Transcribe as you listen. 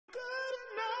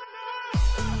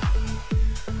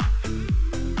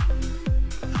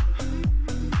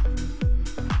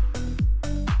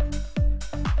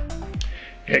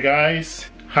Hey guys,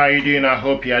 how you doing? I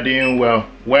hope you are doing well.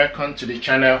 Welcome to the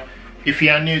channel. If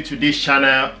you are new to this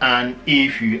channel, and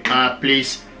if you are,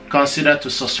 please consider to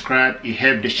subscribe. It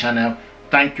helps the channel.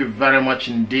 Thank you very much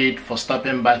indeed for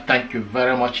stopping by. Thank you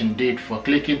very much indeed for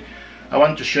clicking. I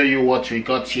want to show you what we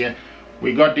got here.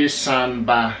 We got this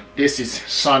soundbar. This is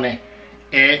Sony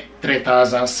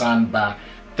A3000 Soundbar,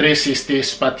 360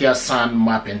 Spatial Sound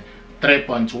Mapping,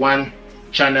 3.1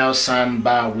 channel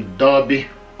soundbar with Dolby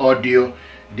Audio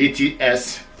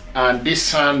DTS, and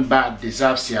this soundbar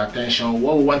deserves your attention.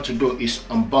 What we want to do is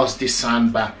unbox this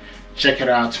soundbar, check it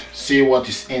out, see what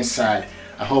is inside.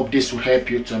 I hope this will help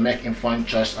you to make informed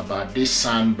choice about this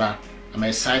soundbar. I'm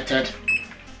excited.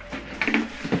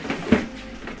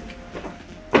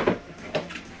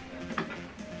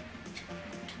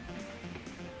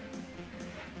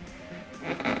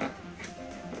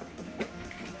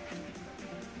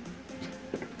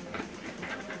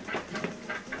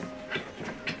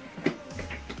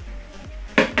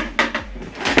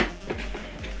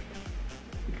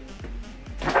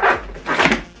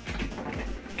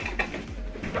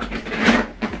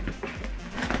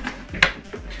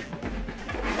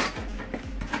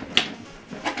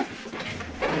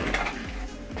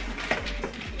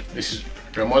 This is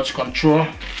remote control.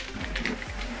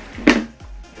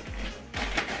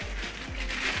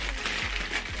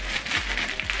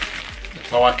 The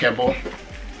power cable.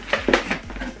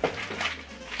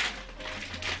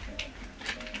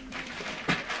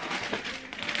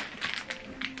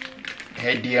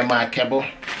 HDMI cable.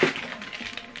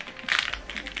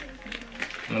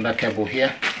 Another cable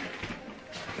here.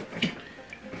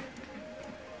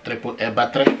 AAA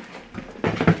battery.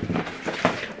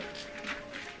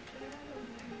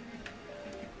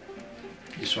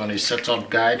 This one is setup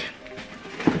guide,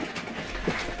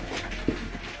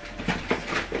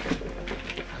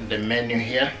 and the menu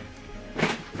here.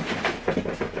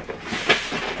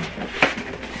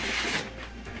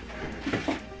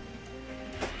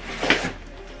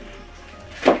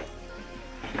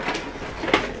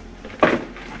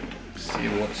 See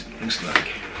what it looks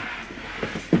like.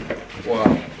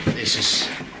 Wow, this is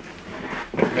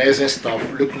amazing stuff.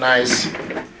 Look nice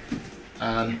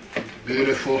and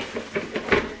beautiful.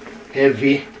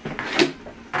 Heavy,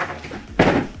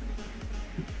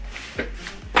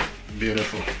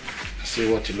 beautiful.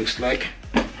 See what it looks like.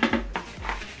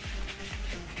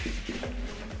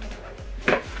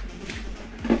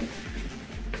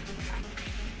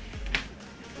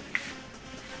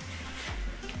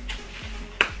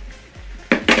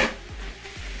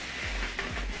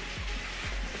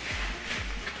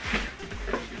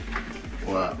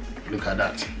 Wow, look at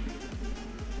that.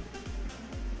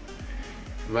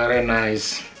 Very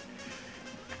nice.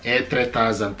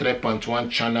 A3000 3.1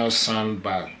 channel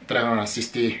soundbar,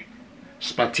 360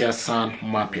 spatial sound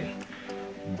mapping,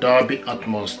 Dolby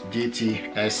Atmos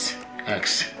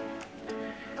DTSX,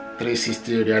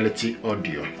 360 reality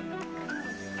audio.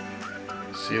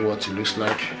 See what it looks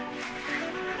like.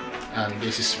 And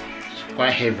this is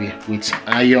quite heavy with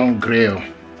iron grill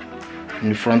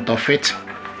in front of it,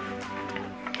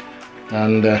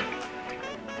 and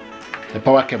the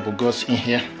power cable goes in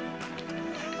here,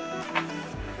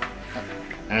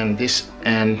 and this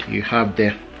end you have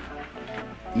the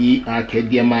e-arc,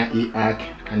 HDMI e-arc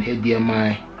and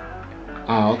HDMI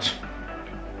out,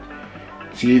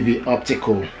 TV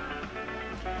optical.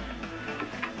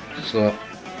 So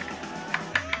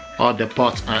all the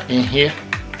ports are in here.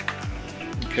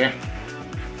 Okay,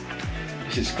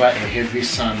 this is quite a heavy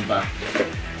soundbar,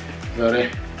 very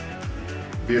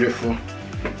beautiful.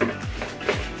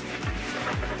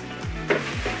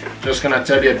 Just gonna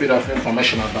tell you a bit of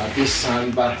information about this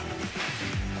soundbar.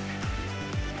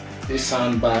 This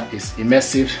soundbar is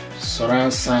immersive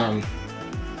surround sound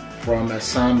from a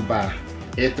soundbar.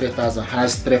 A3000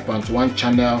 has 3.1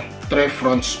 channel, 3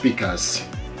 front speakers,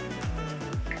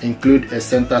 include a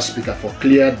center speaker for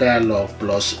clear dialogue,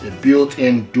 plus a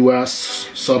built-in dual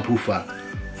subwoofer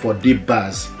for deep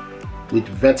bass with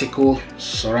vertical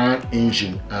surround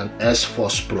engine and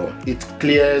S-Force Pro. It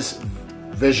clears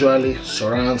visually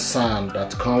surround sound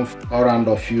that comes around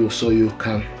of you, so you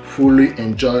can fully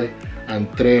enjoy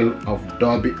and thrill of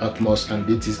Dolby Atmos and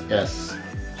DTS.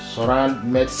 Surround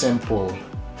made simple.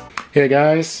 Hey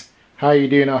guys, how you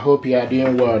doing? I hope you are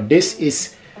doing well. This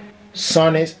is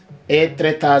Sony's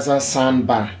A3000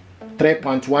 Soundbar,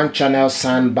 3.1 channel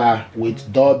soundbar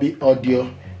with Dolby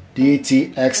Audio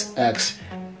DTSX,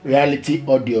 reality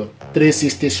audio,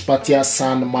 360 spatial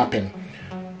sound mapping,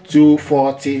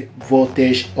 240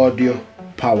 voltage audio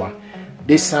power.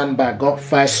 This soundbar got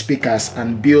 5 speakers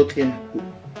and built-in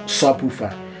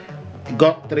subwoofer. It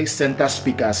got 3 center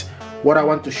speakers what I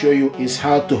want to show you is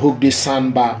how to hook this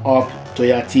soundbar up to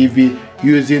your TV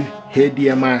using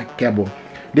HDMI cable.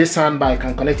 This soundbar, you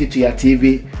can connect it to your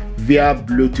TV via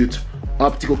Bluetooth,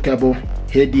 optical cable,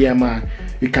 HDMI.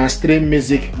 You can stream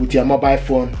music with your mobile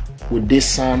phone with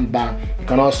this soundbar. You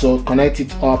can also connect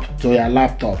it up to your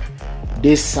laptop.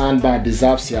 This soundbar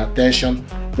deserves your attention.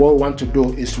 What we want to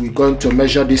do is we're going to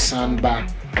measure this soundbar,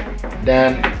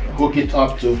 then hook it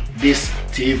up to this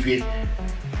TV.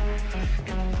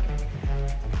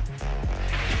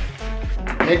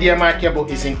 HDMI cable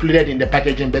is included in the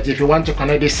packaging, but if you want to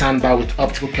connect this soundbar with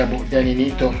optical cable, then you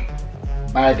need to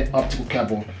buy the optical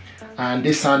cable. And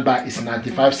this soundbar is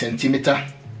 95 centimeter.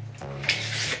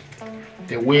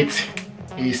 The weight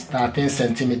is 13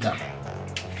 centimeter.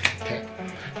 Okay.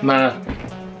 Now,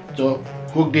 to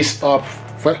hook this up,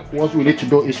 first, what we need to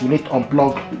do is we need to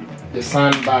unplug the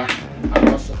soundbar and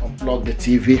also unplug the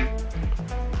TV.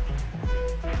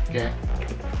 Okay.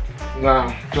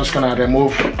 Now, just gonna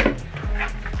remove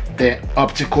the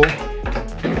optical.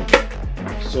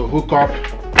 So hook up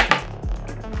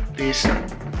this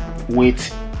with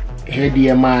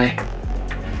HDMI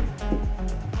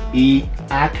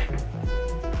jack.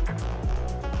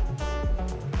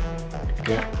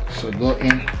 Okay, so go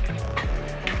in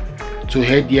to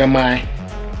HDMI.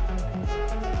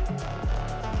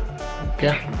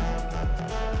 Okay,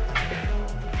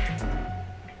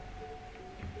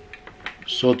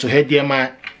 so to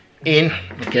HDMI in,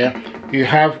 okay, you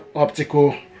have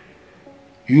optical,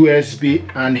 USB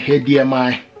and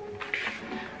HDMI.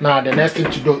 Now the next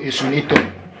thing to do is we need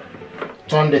to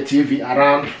turn the TV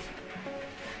around.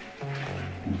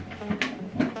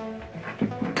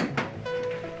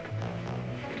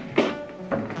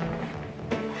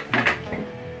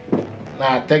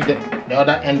 Now take the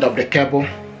other end of the cable,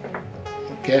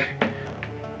 okay,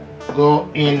 go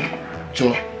in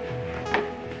to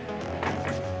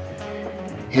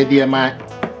HDMI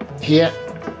here,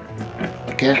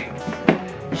 okay,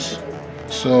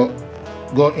 so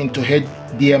go into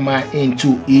HDMI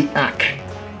into jack.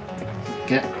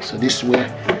 Okay, so this is where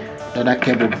the other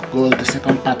cable goes, the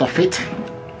second part of it.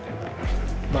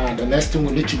 Now the next thing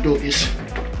we need to do is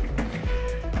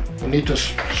we need to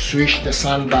switch the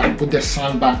soundbar, put the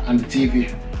soundbar and the TV,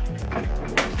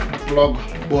 plug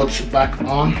both back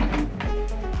on.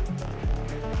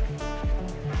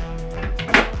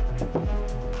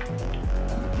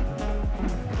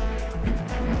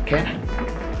 Okay,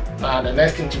 now the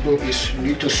next thing to do is we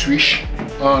need to switch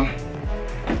on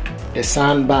the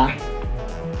soundbar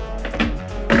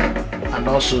and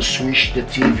also switch the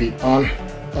TV on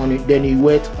it. Then you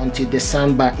wait until the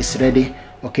soundbar is ready.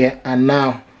 Okay, and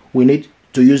now we need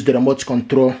to use the remote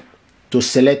control to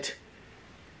select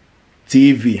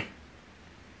TV.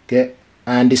 Okay,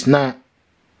 and it's now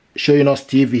showing us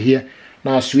TV here.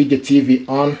 Now switch the TV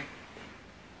on.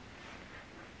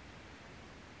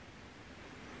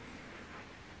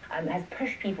 Has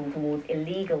pushed people towards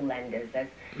illegal lenders. There's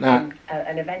now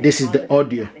an event this is the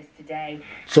audio. Today.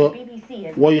 So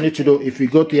what you need to do, if you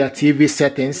go to your TV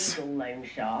settings, loan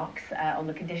sharks on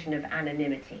the condition of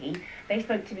anonymity, they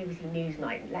spoke to BBC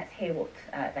Newsnight. Let's hear what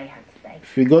they had to say.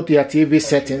 If you go to your TV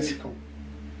settings,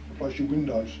 replace your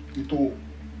windows, your door,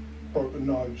 broken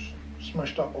nose,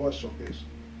 smashed up eye sockets,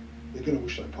 they're gonna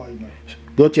wish they paid me.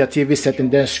 Go to your TV setting,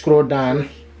 then scroll down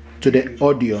to the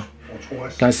audio. You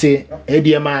can see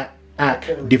HDMI jack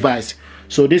device.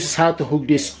 So this is how to hook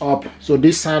this up. So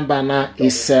this soundbar now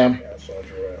is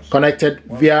connected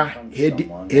via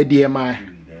HDMI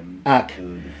jack.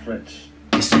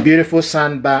 It's a beautiful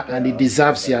soundbar and it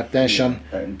deserves your attention.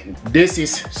 This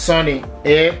is Sony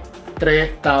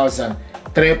A3000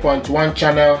 3.1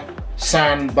 channel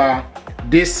soundbar.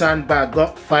 This soundbar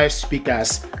got 5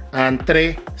 speakers and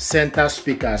 3 center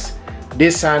speakers.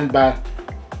 This soundbar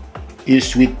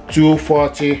is with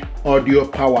 240 audio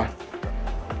power,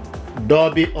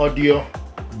 Dolby audio,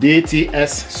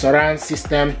 DTS surround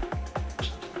system,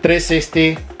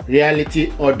 360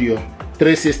 reality audio,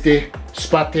 360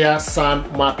 spatial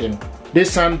sound mapping.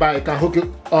 This soundbar, you can hook it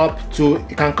up to,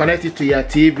 you can connect it to your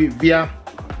TV via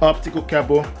optical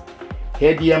cable,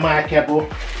 HDMI cable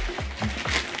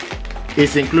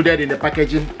is included in the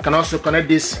packaging. You can also connect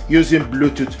this using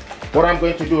Bluetooth. What I'm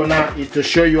going to do now is to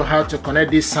show you how to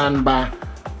connect this soundbar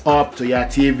up to your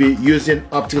TV using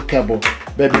optical cable.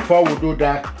 But before we do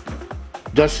that,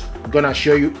 just gonna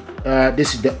show you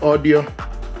this is the audio.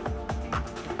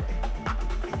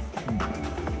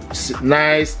 It's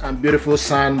nice and beautiful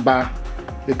soundbar.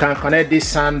 You can connect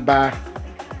this soundbar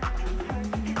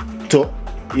to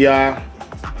your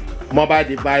mobile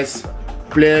device,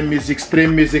 play music,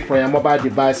 stream music from your mobile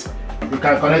device. You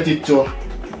can connect it to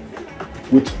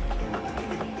with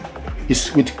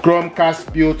It's with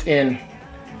Chromecast built in.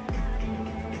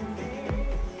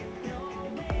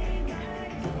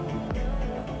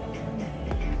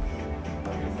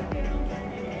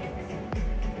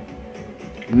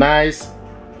 Nice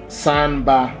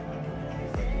soundbar.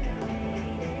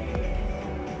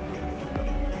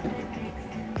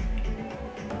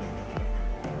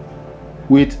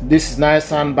 With this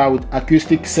nice soundbar with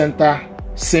Acoustic Centre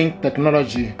Sync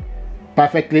technology,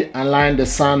 perfectly align the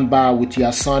soundbar with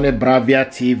your Sony BRAVIA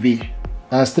TV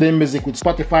and stream music with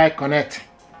Spotify Connect,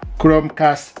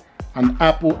 Chromecast, and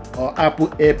Apple or Apple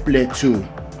AirPlay 2.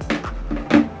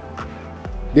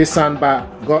 This soundbar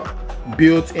got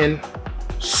built-in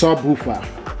subwoofer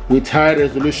with high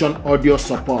resolution audio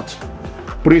support.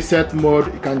 Preset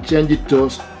mode, you can change it to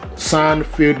sound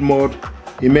field mode,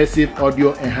 immersive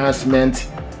audio enhancement,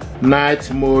 night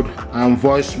mode, and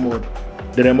voice mode.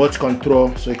 The remote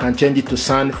control, so you can change it to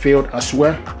sound field as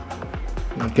well.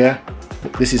 Okay,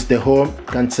 this is the home. You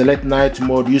can select night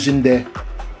mode using the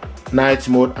night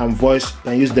mode, and voice, you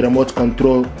can use the remote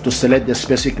control to select the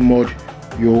specific mode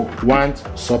you want.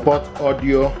 Support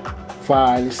audio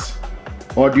files,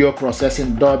 audio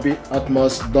processing, Dolby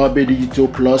Atmos, Dolby Digital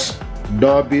Plus,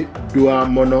 Dolby Dual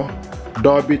Mono,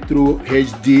 Dolby True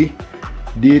HD,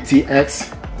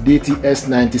 DTS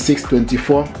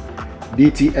 9624,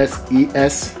 DTS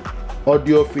ES,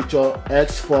 audio feature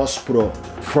X Force Pro,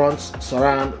 front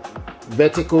surround,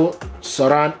 vertical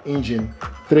surround engine,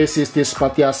 360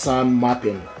 spatial sound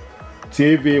mapping,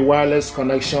 TV wireless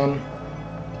connection.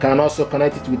 Can also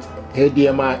connect it with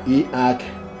HDMI, eARC,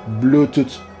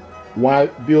 Bluetooth,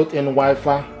 built-in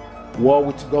Wi-Fi, wall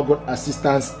with Google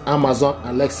Assistant, Amazon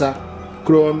Alexa,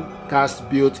 Chromecast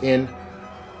built-in,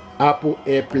 Apple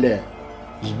AirPlay.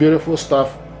 It's beautiful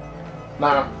stuff.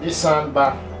 Now this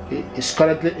soundbar is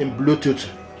currently in Bluetooth,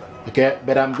 okay,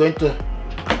 but I'm going to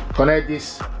connect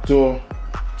this to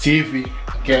TV,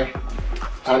 okay,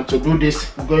 and to do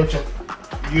this I'm going to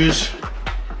use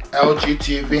LG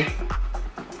TV.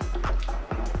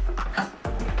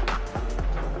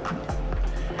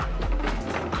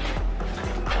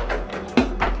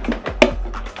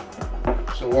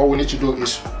 So what we need to do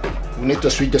is we need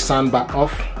to switch the soundbar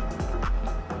off.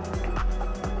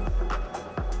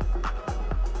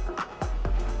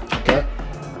 Okay,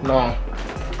 now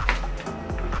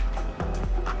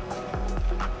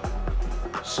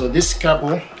so this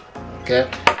cable, okay,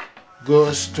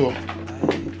 goes to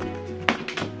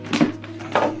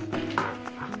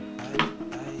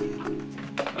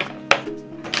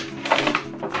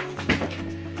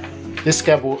this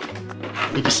cable.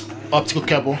 It is optical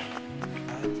cable,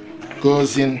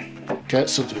 goes in. Okay,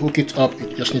 so to hook it up,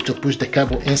 you just need to push the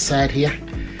cable inside here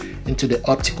into the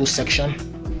optical section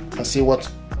and see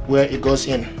where it goes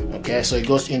in. Okay, so it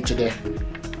goes into the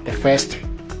first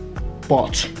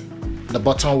port, the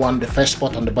bottom one, the first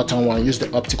port on the bottom one. Use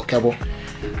the optical cable.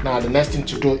 Now the next thing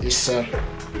to do is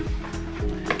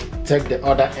take the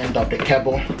other end of the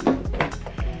cable,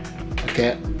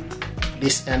 okay,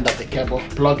 this end of the cable,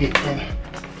 plug it in,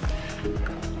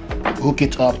 hook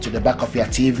it up to the back of your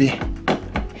TV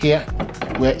here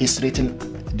where it's written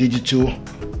digital,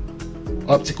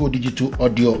 optical digital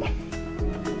audio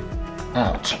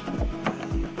out.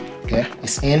 Okay,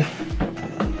 it's in.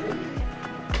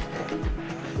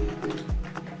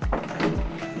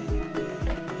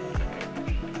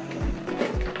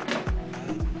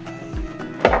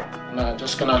 Now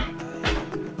just gonna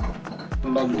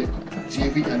plug the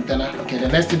TV antenna. Okay, the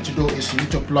next thing to do is you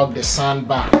need to plug the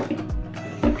soundbar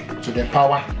to the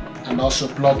power and also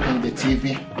plug in the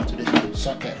TV to the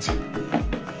socket.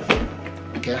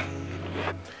 Okay,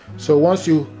 so once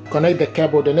you connect the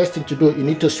cable, the next thing to do, you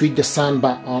need to switch the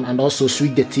soundbar on and also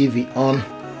switch the TV on.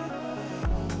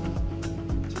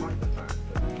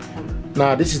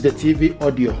 Now this is the TV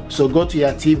audio, so go to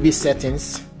your TV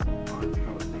settings,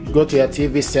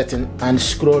 and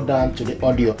scroll down to the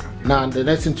audio. Now the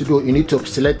next thing to do, you need to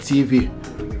select TV,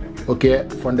 okay,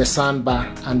 from the soundbar,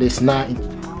 and it's now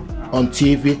on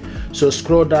TV. So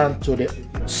scroll down to the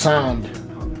sound.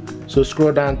 So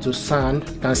scroll down to sound.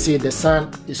 You can see the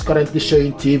sound is currently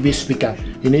showing TV speaker.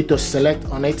 You need to select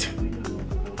on it.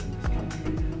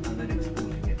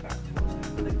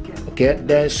 Okay,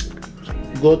 then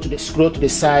scroll to the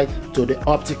side to the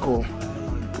optical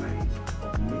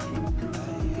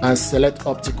and select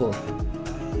optical.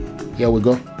 Here we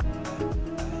go.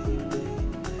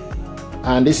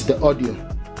 And this is the audio.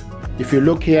 If you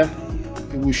look here,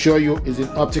 it will show you is in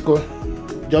optical.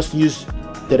 Just use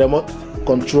the remote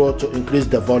control to increase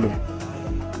the volume.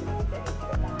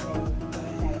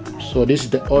 So this is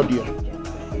the audio,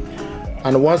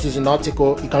 and once it's in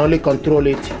optical, you can only control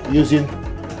it using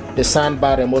the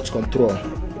soundbar remote control.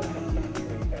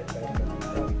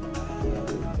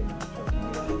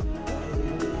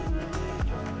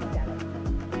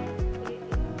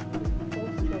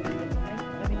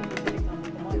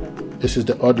 This is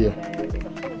the audio.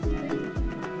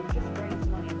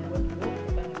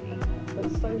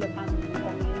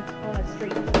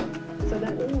 So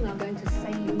they're all now going to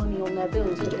save money on their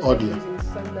bills because they're audio. using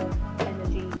solar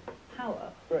energy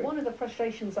power. Right. One of the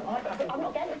frustrations that I have... I'm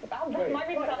not getting this about that. My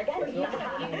readings are again.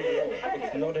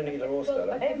 It's not an either or,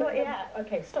 Stella.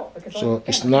 Okay, stop. Because So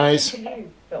it's nice.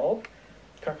 You, Bob,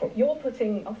 you're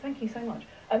putting... Oh, thank you so much.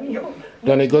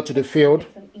 Then you go to the field.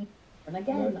 And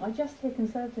again, I just hear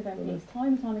Conservative MPs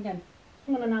time and time again,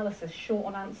 on analysis, short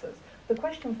on answers. The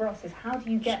question for us is, how do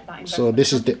you get that investment? So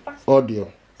this is the audio.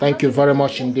 Thank you very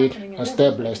much indeed, and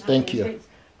stay blessed. Thank you.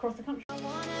 Across the country.